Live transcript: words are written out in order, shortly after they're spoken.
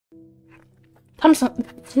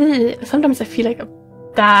sometimes I feel like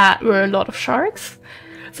that were a lot of sharks.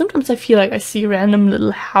 Sometimes I feel like I see random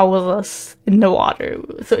little houses in the water.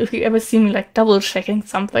 So if you ever see me like double checking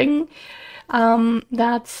something,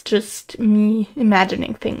 that's just me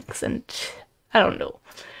imagining things, and I don't know.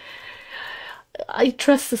 I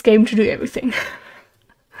trust this game to do everything.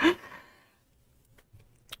 I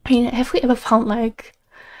mean, have we ever found like,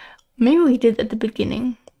 maybe we did at the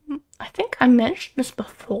beginning. I think I mentioned this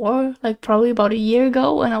before, like probably about a year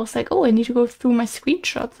ago, and I was like, oh, I need to go through my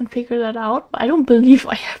screenshots and figure that out. But I don't believe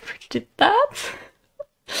I ever did that.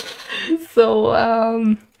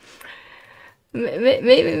 So,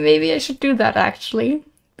 maybe I should do that actually,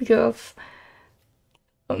 because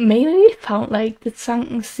maybe we found like the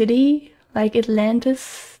sunken city, like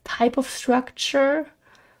Atlantis type of structure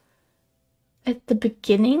at the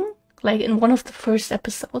beginning, like in one of the first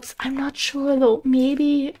episodes. I'm not sure though,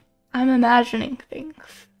 maybe I'm imagining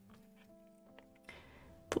things.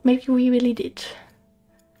 But maybe we really did.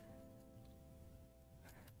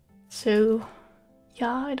 So,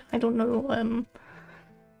 yeah, I don't know.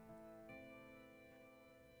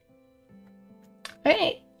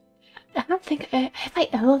 I don't think have I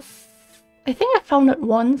ever. I think I found it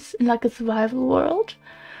once in like a survival world,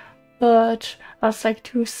 but I was like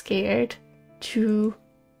too scared to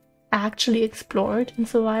actually explore it in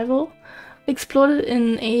survival. I explored it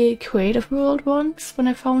in a creative world once when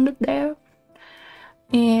I found it there,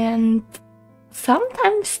 and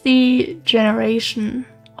sometimes the generation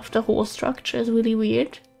of the whole structure is really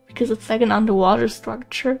weird because it's like an underwater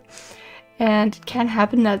structure. And it can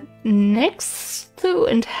happen that next to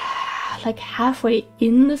and like halfway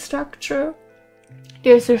in the structure,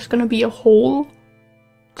 there's gonna be a hole,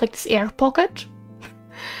 like this air pocket.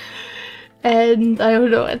 And I don't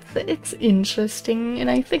know, it's interesting, and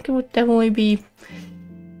I think it would definitely be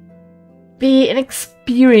an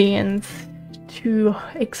experience to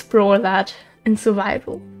explore that in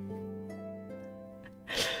survival.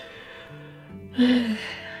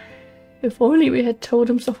 If only we had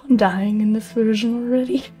totems of undying in this version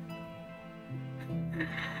already.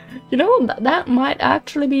 You know, that might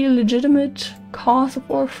actually be a legitimate cause of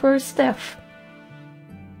our first death.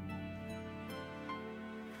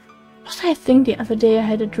 What I think the other day I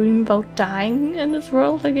had a dream about dying in this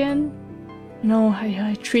world again. No,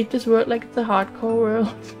 I treat this world like it's a hardcore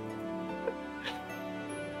world.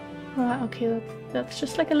 Okay, that's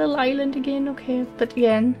just like a little island again, okay. But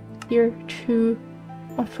again, here to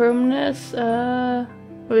confirm this, where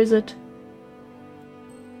is it?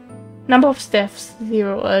 Number of deaths,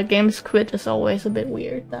 0. Games quit is always a bit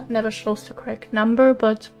weird. That never shows the correct number,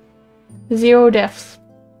 but 0 deaths.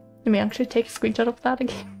 Let me actually take a screenshot of that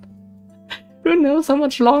again. Who knows how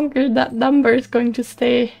much longer that number is going to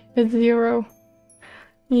stay at 0.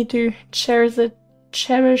 Need to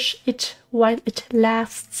cherish it while it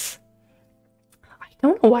lasts. I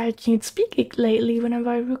don't know why I can't speak it lately whenever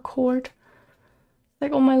I record.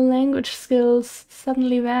 Like all my language skills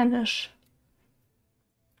suddenly vanish.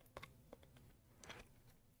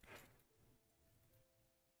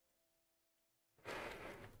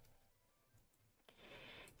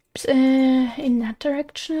 In that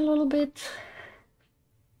direction a little bit.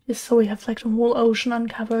 Just so we have like the whole ocean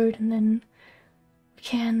uncovered, and then we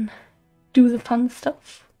can do the fun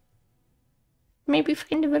stuff. Maybe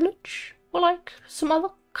find a village or like some other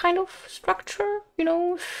kind of structure, you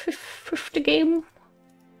know, if the game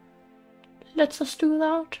lets us do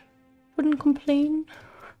that. Wouldn't complain.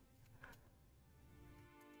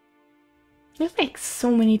 There's like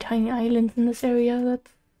so many tiny islands in this area,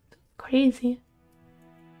 that's crazy.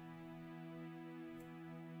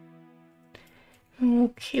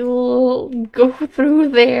 Okay, we'll go through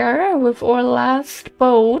there with our last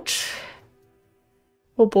boat.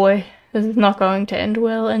 Oh boy, this is not going to end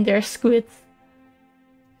well, and there's squids.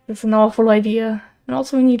 It's an awful idea. And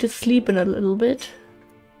also we need to sleep in a little bit.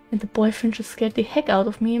 And the boyfriend just scared the heck out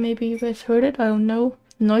of me. Maybe you guys heard it, I don't know.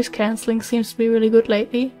 Noise cancelling seems to be really good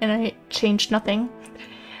lately, and I changed nothing.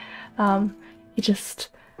 He just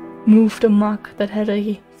moved a mug that had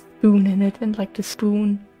a spoon in it, and like the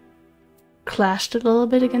spoon clashed a little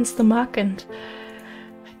bit against the mug, and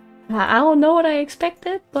I don't know what I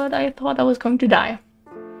expected, but I thought I was going to die.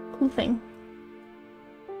 Cool thing.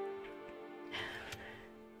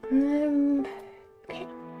 Okay.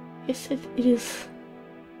 Yes, it is.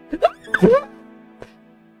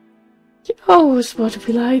 Oh, it's what to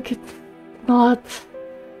be like. It's not.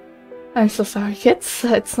 I'm so sorry, kids.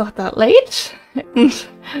 It's not that late. And,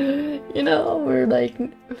 you know, we're like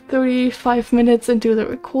 35 minutes into the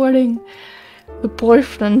recording. The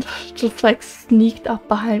boyfriend just like sneaked up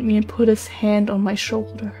behind me and put his hand on my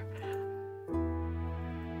shoulder.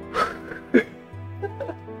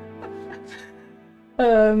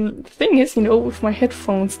 Thing is, you know, with my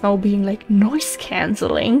headphones now being like noise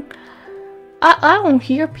cancelling, I don't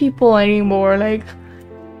hear people anymore. Like,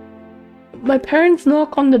 my parents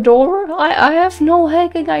knock on the door, I have no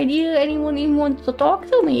hecking idea anyone even wants to talk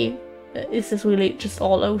to me. Is this really just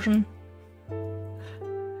all ocean?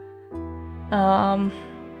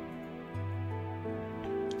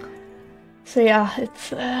 So yeah,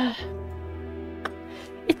 it's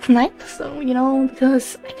nice though, you know,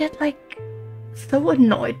 because I get like so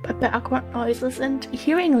annoyed by background noises, and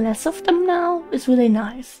hearing less of them now is really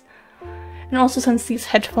nice. And also, since these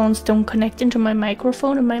headphones don't connect into my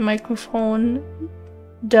microphone, and my microphone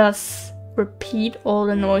does repeat all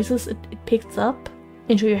the noises it picks up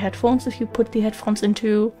into your headphones if you put the headphones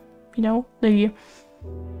into, you know, the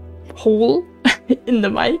hole in the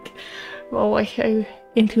mic. Well,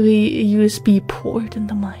 into the USB port in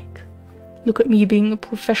the mic. Look at me being a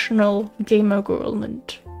professional gamer girl and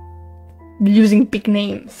using big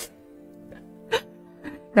names.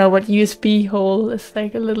 Now, what USB hole is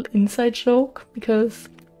like a little inside joke, because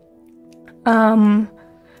when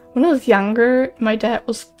I was younger, my dad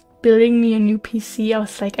was building me a new PC. I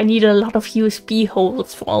was like, I need a lot of USB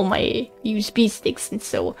holes for all my USB sticks and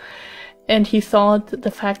so. And he thought that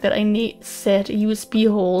the fact that I said USB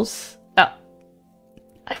holes,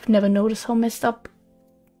 I've never noticed how messed up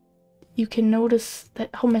you can notice that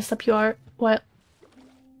how messed up you are while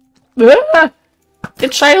the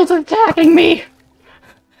child's attacking me.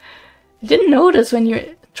 I didn't notice when you're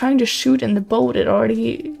trying to shoot in the boat, it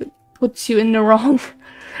already puts you in the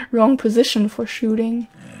wrong position for shooting.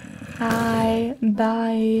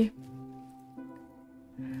 Bye.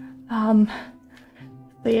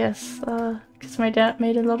 But yes, because my dad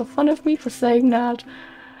made a lot of fun of me for saying that.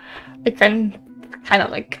 Again, kind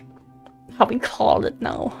of like how we call it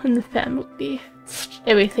now in the family.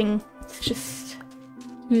 Everything is just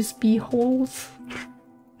USB holes.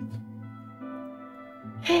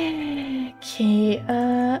 Okay,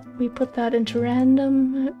 we put that into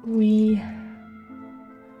random. We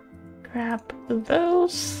grab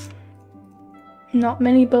those. Not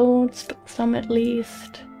many boats, but some at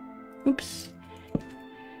least. Oops.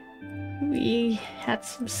 We had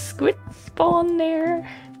some squid spawn there.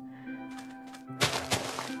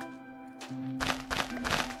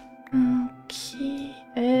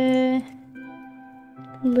 Okay,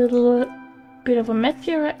 little bit of a mess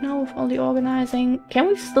here right now with all the organizing. Can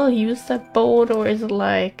we still use that boat, or is it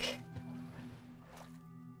like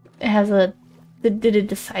it has a did it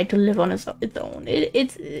decide to live on its own?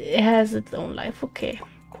 It has its own life. Okay,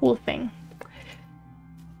 cool thing.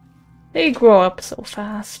 They grow up so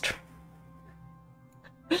fast.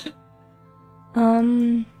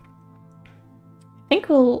 I think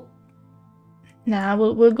we'll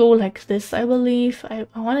go like this, I believe. I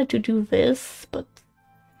wanted to do this, but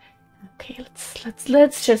okay,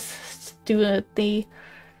 let's just do it.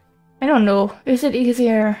 I don't know. Is it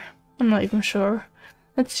easier? I'm not even sure.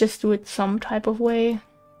 Let's just do it some type of way.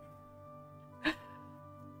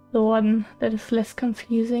 The one that is less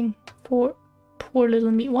confusing. Poor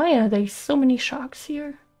little me. Why are there so many sharks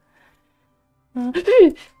here?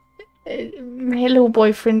 Hello,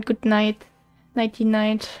 boyfriend. Good night. Nighty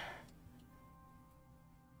night.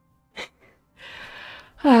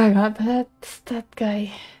 Oh god, that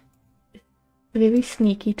guy is very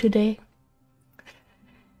sneaky today.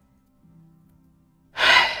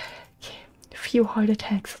 Okay, a few heart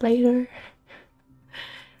attacks later.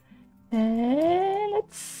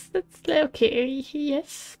 Let's okay,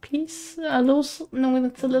 yes, please. Those, no,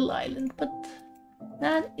 that's a little island, but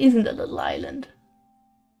that isn't a little island.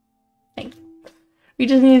 Thank you. We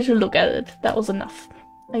just needed to look at it. That was enough.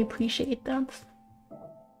 I appreciate that.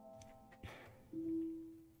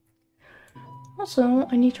 Also,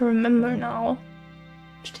 I need to remember now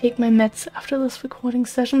to take my meds after this recording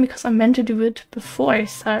session, because I meant to do it before I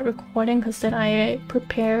start recording, because then I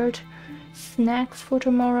prepared snacks for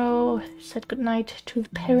tomorrow, said goodnight to the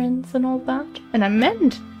parents and all that. And I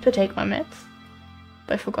meant to take my meds,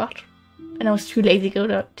 but I forgot. And I was too lazy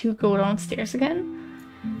to go downstairs again.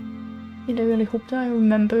 And I really hope that I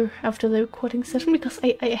remember after the recording session, because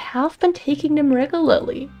I have been taking them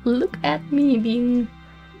regularly. Look at me being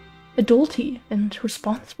adulty and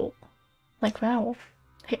responsible. Like, wow.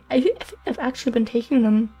 I think I've actually been taking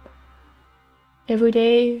them every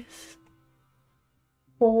day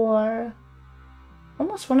for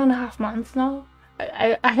almost 1.5 months now.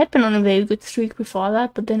 I had been on a very good streak before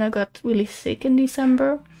that, but then I got really sick in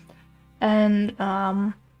December. And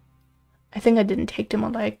I think I didn't take them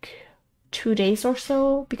on like 2 days or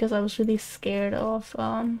so, because I was really scared of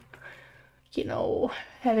you know,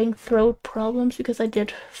 having throat problems because I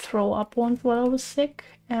did throw up once while I was sick,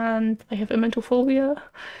 and I have emetophobia,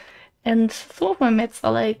 and some of my meds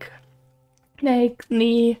are like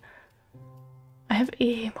the I have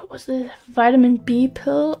a, what was it, vitamin B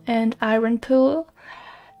pill and iron pill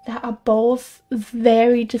that are both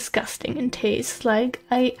very disgusting in taste. Like,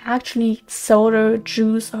 I actually need soda,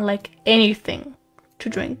 juice, or like anything to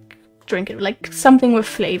drink it, like something with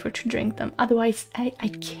flavor to drink them. Otherwise, I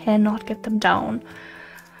cannot get them down.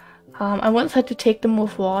 I once had to take them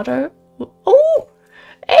with water. Oh,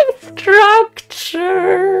 a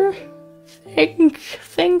structure! Thank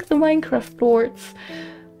the Minecraft lords.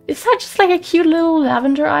 Is that just like a cute little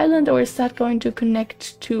lavender island, or is that going to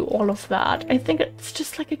connect to all of that? I think it's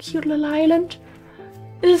just like a cute little island.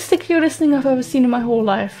 It is the cutest thing I've ever seen in my whole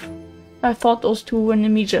life. I thought those two were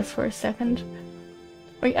enemies for a second.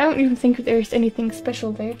 Like, I don't even think there's anything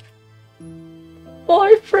special there.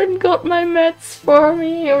 Boyfriend got my meds for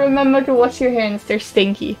me. Remember to wash your hands, they're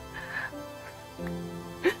stinky.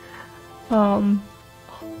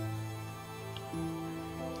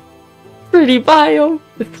 Pretty biome,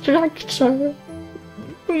 the structure.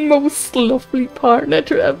 Most lovely partner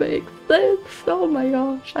to ever exist. Oh my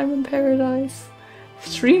gosh, I'm in paradise.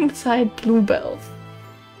 Streamside bluebells.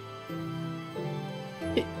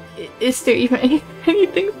 Is there even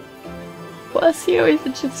anything for us here, or is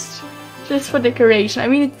it just for decoration? I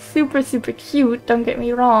mean, it's super cute, don't get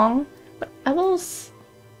me wrong. But are those...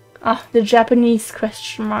 Ah, the Japanese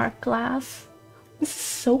question mark glass. This is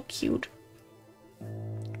so cute.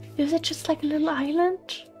 Is it just like a little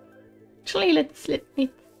island? Actually, let's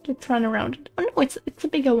run around it. Oh no, it's a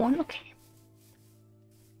bigger one. Okay.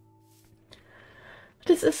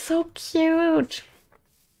 This is so cute.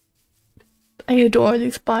 I adore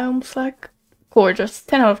these biomes. Like, gorgeous.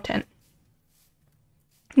 10 out of 10.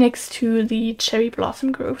 Next to the cherry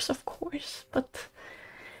blossom groves, of course. But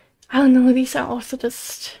I don't know. These are also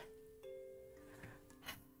just.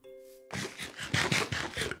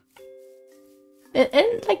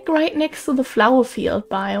 And like right next to the flower field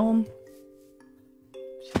biome.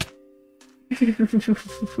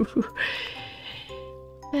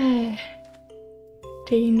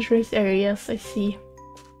 Dangerous areas, I see.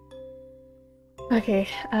 Okay,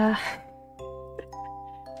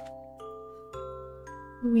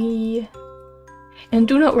 and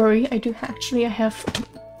do not worry, I have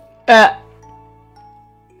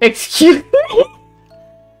excuse me.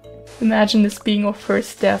 Imagine this being our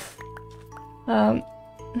first death.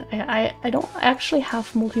 I don't actually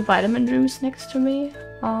have multivitamin juice next to me.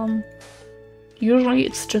 Usually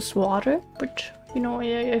it's just water, but you know,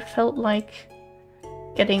 I felt like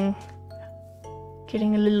getting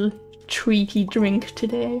a little treaty drink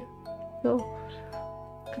today. So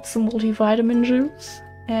got some multivitamin juice,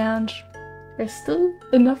 and there's still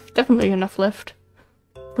definitely enough left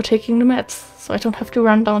for taking the meds, so I don't have to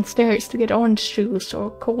run downstairs to get orange juice or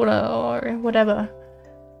cola or whatever.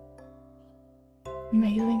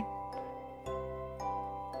 Amazing.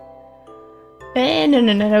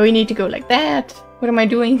 No, we need to go like that. What am I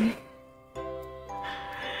doing?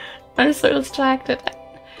 I'm so distracted.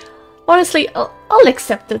 Honestly, I'll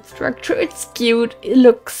accept the structure. It's cute, it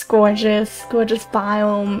looks gorgeous, gorgeous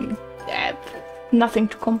biome. Nothing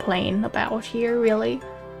to complain about here, really.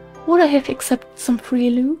 Would I have accepted some free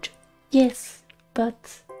loot? Yes,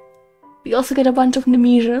 but we also get a bunch of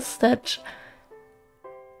Nemesias that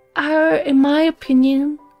are, in my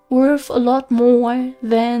opinion, worth a lot more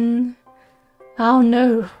than, I don't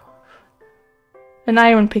know, an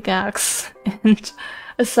iron pickaxe and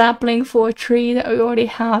a sapling for a tree that we already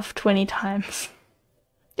have 20 times.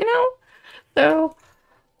 You know? So,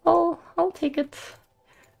 I'll take it.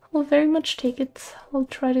 I'll very much take it. I'll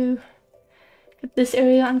try to get this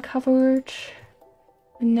area uncovered,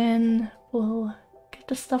 and then we'll get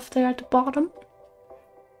the stuff there at the bottom.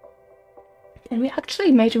 And we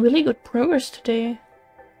actually made really good progress today.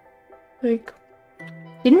 Like,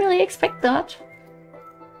 didn't really expect that.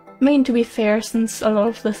 I mean, to be fair, since a lot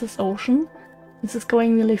of this is ocean, this is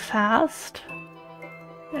going really fast.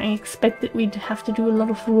 I expected we'd have to do a lot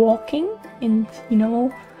of walking and, you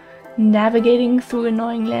know, navigating through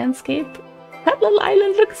annoying landscape. That little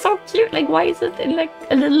island looks so cute. Like, why is it in like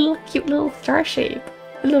a little cute little star shape?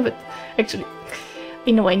 I love it. Actually,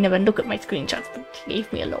 you know, I never look at my screenshots, but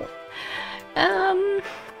leave me alone.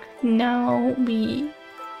 Now we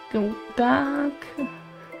go back.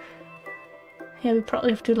 Yeah, we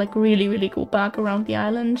probably have to like really go back around the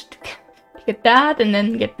island to get that and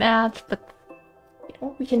then get that, but you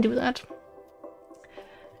know, we can do that.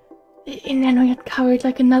 And then we had covered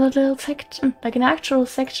like another little section, like an actual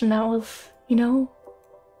section that was, you know,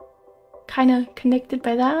 kind of connected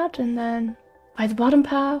by that, and then by the bottom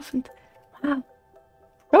path, and wow,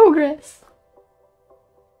 progress.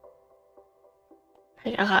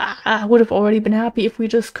 I would have already been happy if we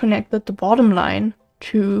just connected the bottom line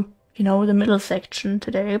to, you know, the middle section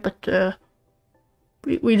today, but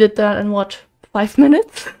we did that in what, 5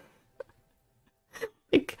 minutes?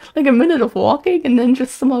 like a minute of walking and then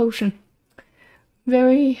just some motion.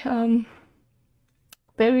 Very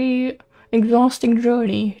very exhausting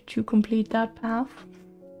journey to complete that path.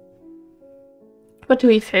 But to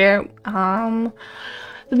be fair, the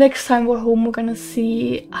next time we're home, we're gonna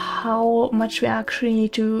see how much we actually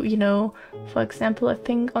need to, you know, for example, I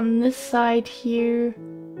think on this side here,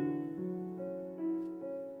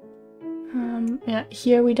 yeah,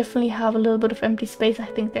 here we definitely have a little bit of empty space. I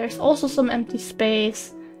think there's also some empty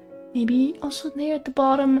space, maybe also there at the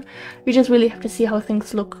bottom. We just really have to see how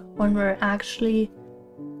things look when we're actually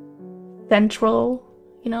central,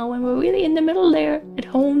 you know, when we're really in the middle there at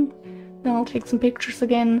home. Then I'll take some pictures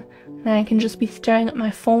again, and I can just be staring at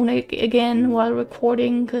my phone again while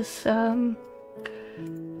recording, because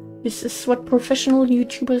this is what professional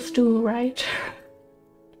YouTubers do, right?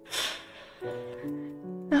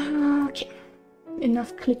 Okay,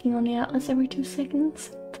 enough clicking on the atlas every 2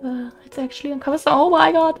 seconds. It's actually uncovered. Oh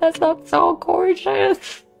my god, that looks so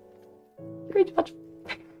gorgeous! Screenshot.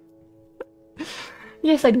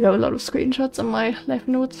 Yes, I do have a lot of screenshots on my Live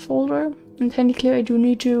Notes folder, and technically I do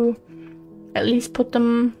need to at least put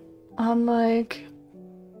them on like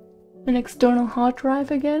an external hard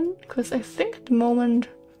drive again, because I think at the moment,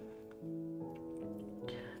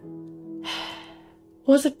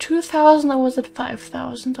 was it 2,000 or was it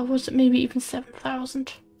 5,000 or was it maybe even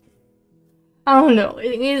 7,000? I don't know.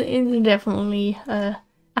 It's definitely a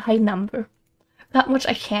high number. That much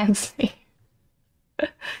I can say.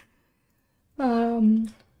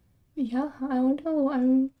 Yeah, I don't know.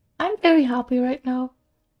 I'm very happy right now.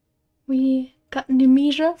 We got new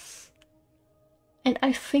measures, and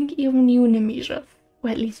I think even new measures, or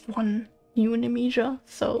at least one new measure.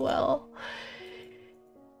 So well,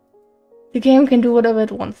 the game can do whatever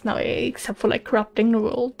it wants now, except for like corrupting the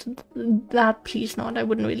world. That, please not. I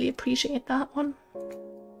wouldn't really appreciate that one.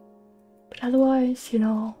 But otherwise, you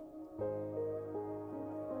know,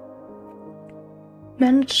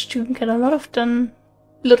 managed to get a lot of done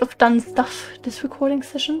stuff this recording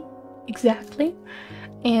session. Exactly.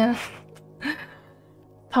 And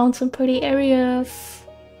found some pretty areas,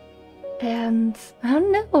 and I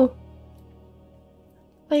don't know,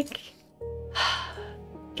 like,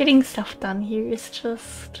 getting stuff done here is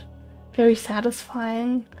just very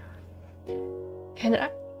satisfying, and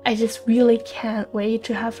I just really can't wait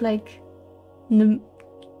to have like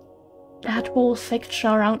that whole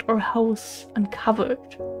section around our house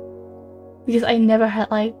uncovered, because I never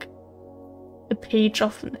had like a page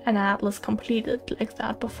of an atlas completed like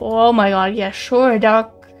that before. Oh my god, yeah, sure,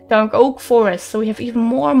 dark oak forest, so we have even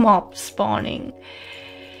more mobs spawning.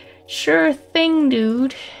 Sure thing,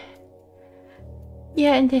 dude.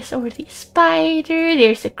 Yeah, and there's already a spider,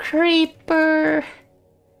 there's a creeper.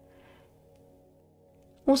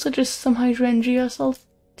 Also just some hydrangeas, I'll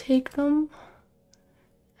take them.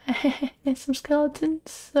 And some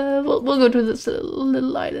skeletons. We'll go to this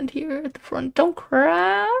little island here at the front. Don't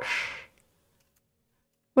crash.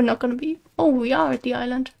 We're not gonna be... Oh, we are at the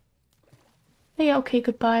island. Yeah, okay,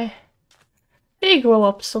 goodbye. They grow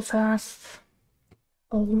up so fast.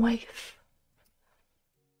 Oh my...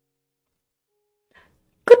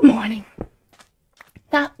 Good morning.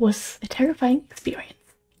 That was a terrifying experience.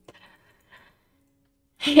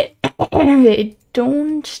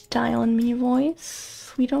 Don't die on me,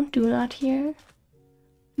 voice. We don't do that here.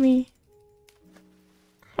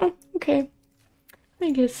 Oh, okay.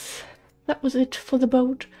 I guess that was it for the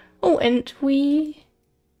boat. Oh, and we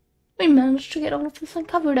managed to get all of this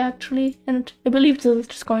uncovered, actually. And I believe this is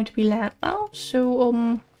just going to be land now.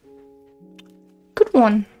 So, good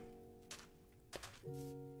one.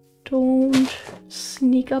 Don't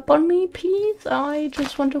sneak up on me, please. I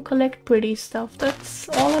just want to collect pretty stuff. That's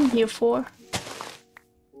all I'm here for.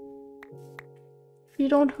 If you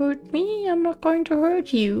don't hurt me, I'm not going to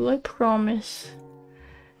hurt you. I promise.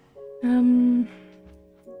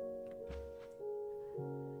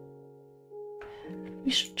 We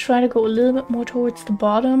should try to go a little bit more towards the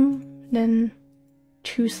bottom, then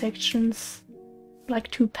 2 sections, like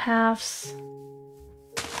 2 paths,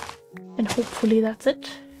 and hopefully that's it.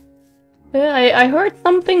 I heard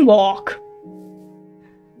something walk.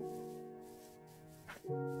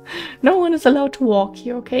 No one is allowed to walk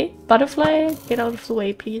here, okay? Butterfly, get out of the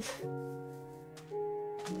way, please.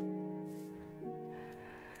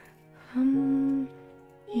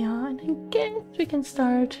 Yeah, and I guess we can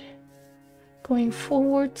start going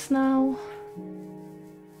forwards now.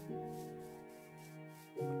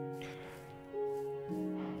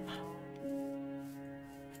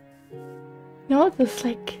 You know, this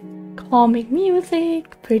like calming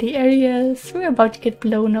music, pretty areas. We're about to get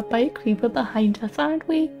blown up by a creeper behind us, aren't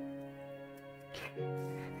we?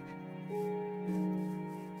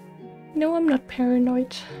 No, I'm not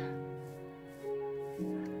paranoid.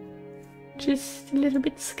 Just a little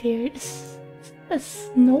bit scared. Is a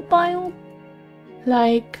snow biome?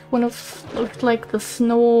 Like one of like the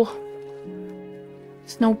snow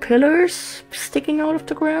pillars sticking out of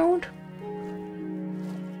the ground?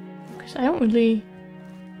 Because I don't really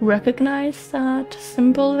recognize that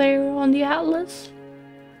symbol there on the atlas.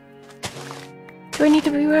 Do I need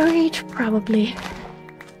to be worried? Probably.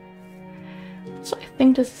 So I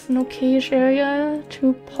think this is an okay-ish area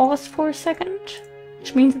to pause for a second.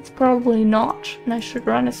 Which means it's probably not, and I should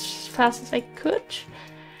run as fast as I could.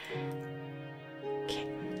 Okay.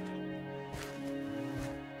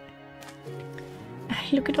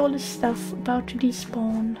 Look at all this stuff about to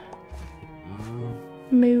despawn.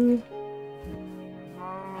 Moo.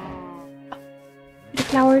 Oh, the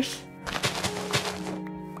flowers.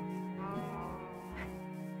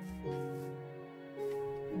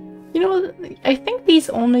 You know, I think these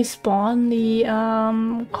only spawn the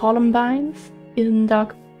columbines in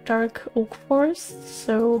dark oak forest,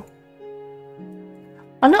 so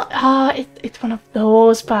oh no, it's one of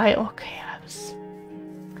those by okay, I was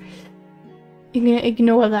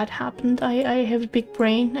ignore that happened. I have a big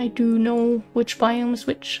brain. I do know which biome is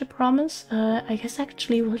which, I promise. I guess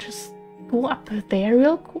actually we'll just go up there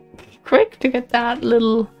real quick to get that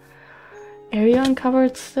little area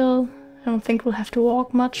uncovered still. I don't think we'll have to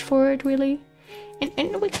walk much for it really.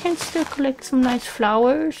 And we can still collect some nice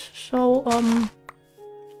flowers, so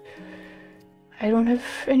I don't have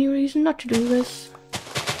any reason not to do this.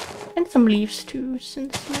 And some leaves too,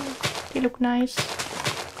 since they look nice.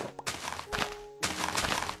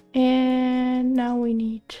 And now we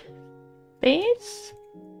need space.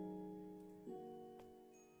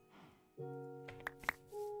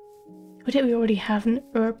 Or did we already have an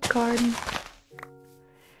herb garden?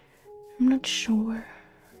 I'm not sure.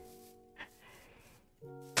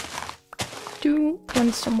 Do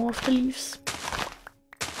want some more of the leaves.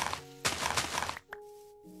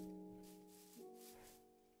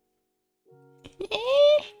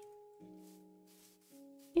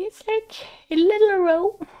 It's like a little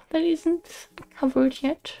row that isn't covered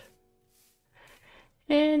yet.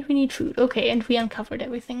 And we need food. Okay, and we uncovered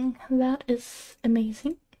everything. That is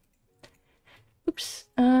amazing. Oops.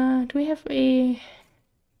 Do we have a...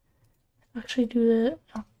 Actually do the...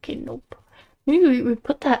 Okay, nope. Maybe we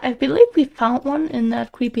put that... I believe we found one in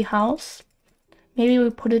that creepy house. Maybe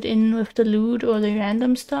we put it in with the loot or the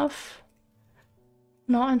random stuff.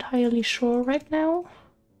 Not entirely sure right now.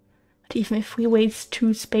 But even if we waste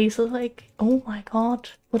 2 spaces, like, oh my god,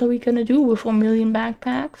 what are we gonna do with 1 million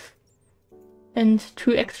backpacks? And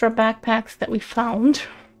 2 extra backpacks that we found.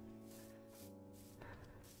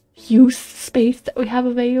 Use the space that we have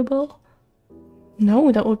available.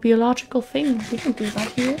 No, that would be a logical thing. We can do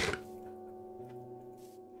that here.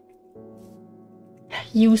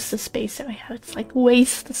 Use the space that we have. It's like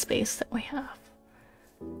waste the space that we have.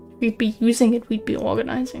 We'd be using it, we'd be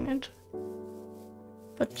organizing it.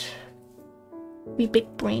 But we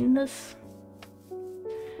big brain this.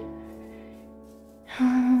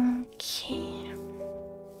 Okay.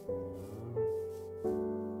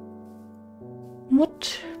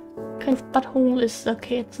 What kind of butthole is...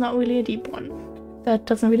 Okay, it's not really a deep one. That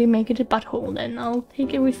doesn't really make it a butthole then. I'll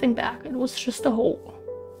take everything back. It was just a hole.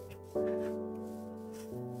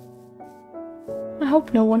 I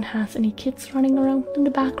hope no one has any kids running around in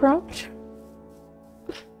the background.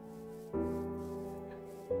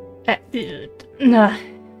 Nah.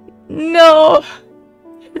 No!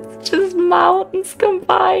 It's just mountains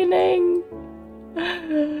combining!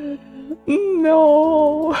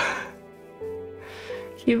 No!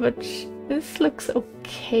 Okay, but this looks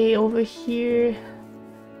okay over here.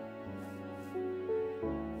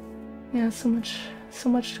 Yeah, so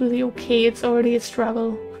much to the okay, it's already a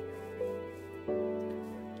struggle.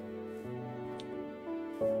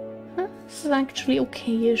 This is actually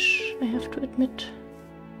okay-ish, I have to admit.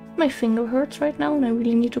 My finger hurts right now and I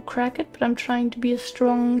really need to crack it, but I'm trying to be a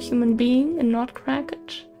strong human being and not crack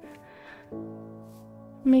it.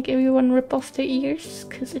 Make everyone rip off their ears,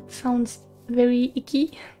 because it sounds very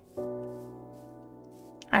icky.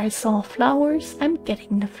 I saw flowers, I'm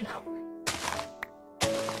getting the flower.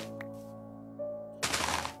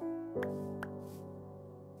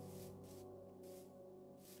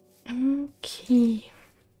 Okay.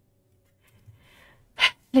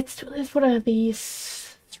 Let's do this. What are these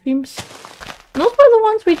streams? Those were the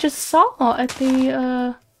ones we just saw at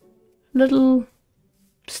the little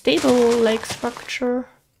stable like structure.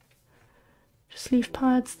 sleeve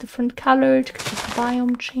pads different colored because of the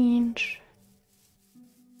biome change.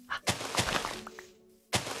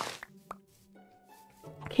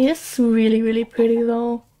 Okay, this is really, really pretty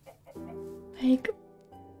though. Like,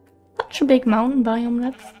 such a big mountain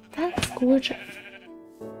biome, that's gorgeous.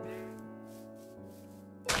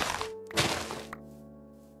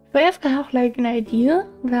 If I ever have like an idea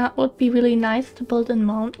that would be really nice to build in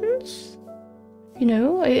mountains, you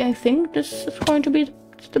know, I think this is going to be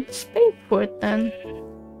the space for it then.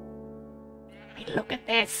 I mean, look at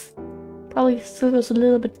this. Probably still goes a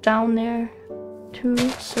little bit down there too,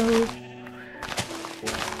 so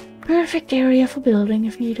perfect area for building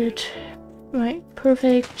if needed. Right,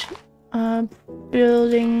 perfect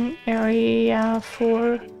building area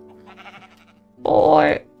for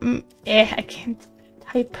I can't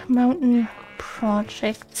type mountain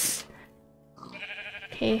projects.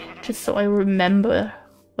 Okay, just so I remember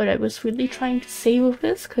what I was really trying to say with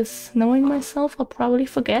this, because knowing myself, I'll probably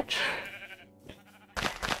forget.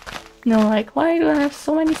 No, like, why do I have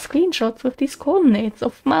so many screenshots with these coordinates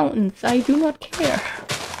of mountains? I do not care.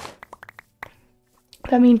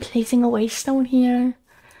 But I mean, placing a waystone here.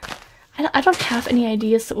 I don't have any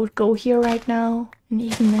ideas that would go here right now. And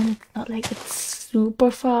even then, it's not like it's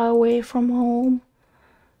super far away from home.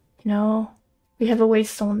 You know, we have a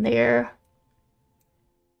waystone there.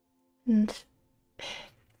 And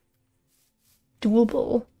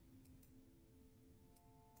doable.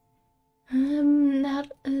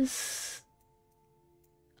 That is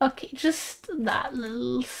okay, just that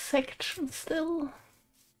little section still.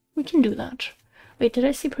 We can do that. Wait, did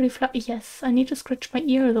I see pretty flat? Yes, I need to scratch my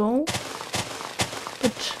ear though.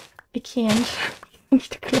 But I can't. I need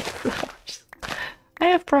to collect flowers. I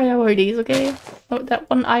have priorities, okay? Oh, that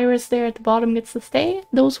one iris there at the bottom gets to stay.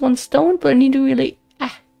 Those ones don't, but I need to really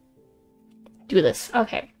do this.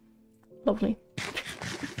 Okay. Lovely.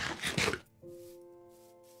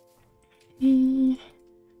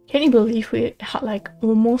 Can you believe we had like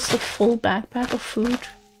almost a full backpack of food?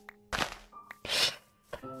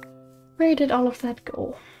 Where did all of that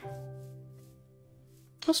go?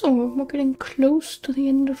 Also, we're getting close to the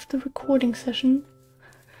end of the recording session.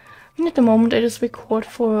 And at the moment I just record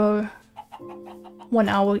for 1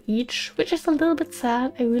 hour each, which is a little bit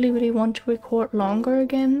sad. I really want to record longer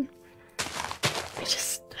again.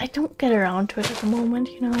 I don't get around to it at the moment,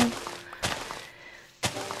 you know.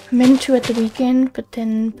 I meant to at the weekend, but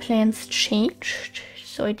then plans changed,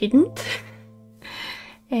 so I didn't.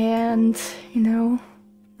 And, you know,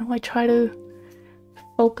 now I try to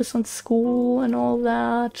focus on school and all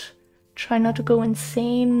that. Try not to go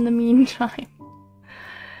insane in the meantime.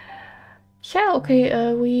 Yeah,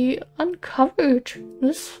 okay, we uncovered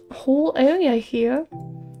this whole area here.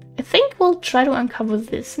 I think we'll try to uncover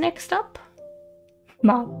this next up.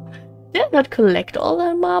 Marble. Did I not collect all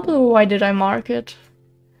that marble, or why did I mark it?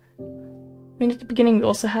 I mean, at the beginning we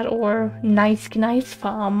also had our nice gneiss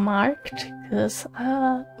farm marked, because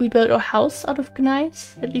we built our house out of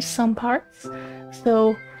gneiss, at least some parts.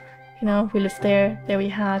 So, you know, we lived there, we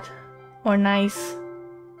had our nice...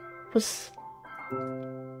 It was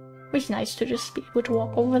nice to just be able to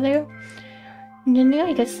walk over there. And then yeah,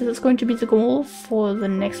 I guess this is going to be the goal for the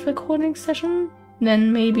next recording session.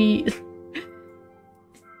 Then maybe...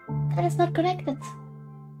 That is not connected.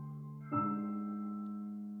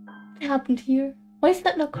 What happened here? Why is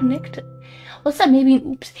that not connected? Was that maybe an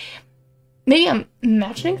oops? Maybe I'm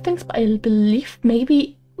imagining things, but I believe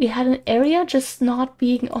maybe we had an area just not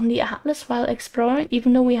being on the atlas while exploring,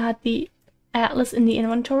 even though we had the atlas in the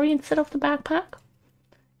inventory instead of the backpack.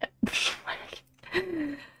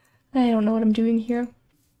 I don't know what I'm doing here.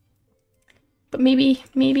 But maybe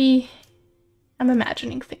I'm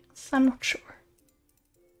imagining things. I'm not sure.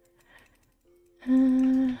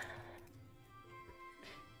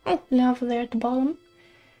 Oh, lava there at the bottom.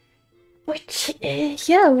 Which,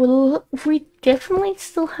 yeah, we definitely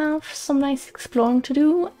still have some nice exploring to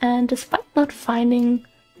do, and despite not finding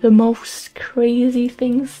the most crazy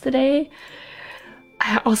things today,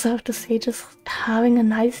 I also have to say, just having a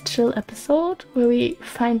nice chill episode where we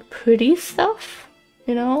find pretty stuff,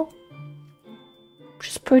 you know?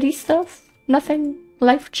 Just pretty stuff, nothing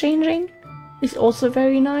life-changing, is also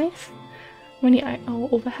very nice. Many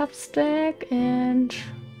over half stack, and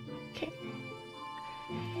okay.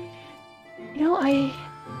 You know,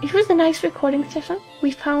 it was a nice recording session.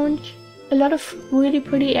 We found a lot of really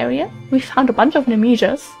pretty area. We found a bunch of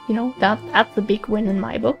Nemesias, you know, that's the big win in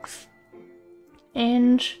my books.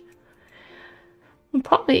 And we'll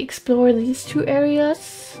probably explore these two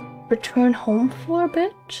areas, return home for a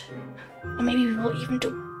bit, or maybe we'll even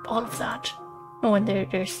do all of that. Oh, and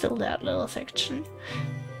there's still that little section.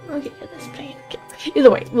 Okay, let's play it. Okay.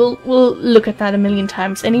 Either way, we'll look at that a million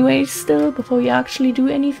times anyway still before we actually do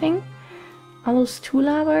anything. Are those 2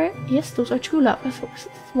 lava? Yes, those are 2 lava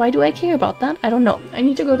sources. Why do I care about that? I don't know. I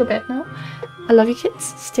need to go to bed now. I love you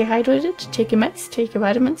kids. Stay hydrated. Take your meds. Take your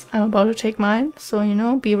vitamins. I'm about to take mine. So, you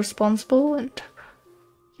know, be responsible and,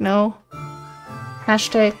 you know,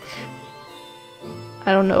 hashtag,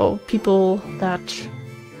 I don't know, people that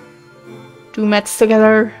do meds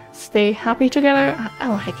together, stay happy together. I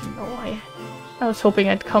don't fucking know why. I was hoping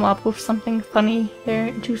I'd come up with something funny there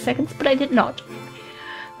in 2 seconds, but I did not.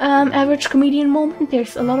 Average comedian moment.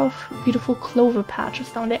 There's a lot of beautiful clover patches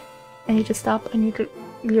down there. I need to stop. I need to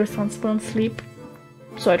be responsible and sleep,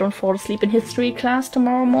 so I don't fall asleep in history class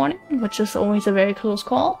tomorrow morning, which is always a very close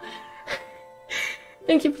call.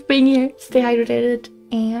 Thank you for being here. Stay hydrated,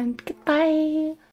 and goodbye.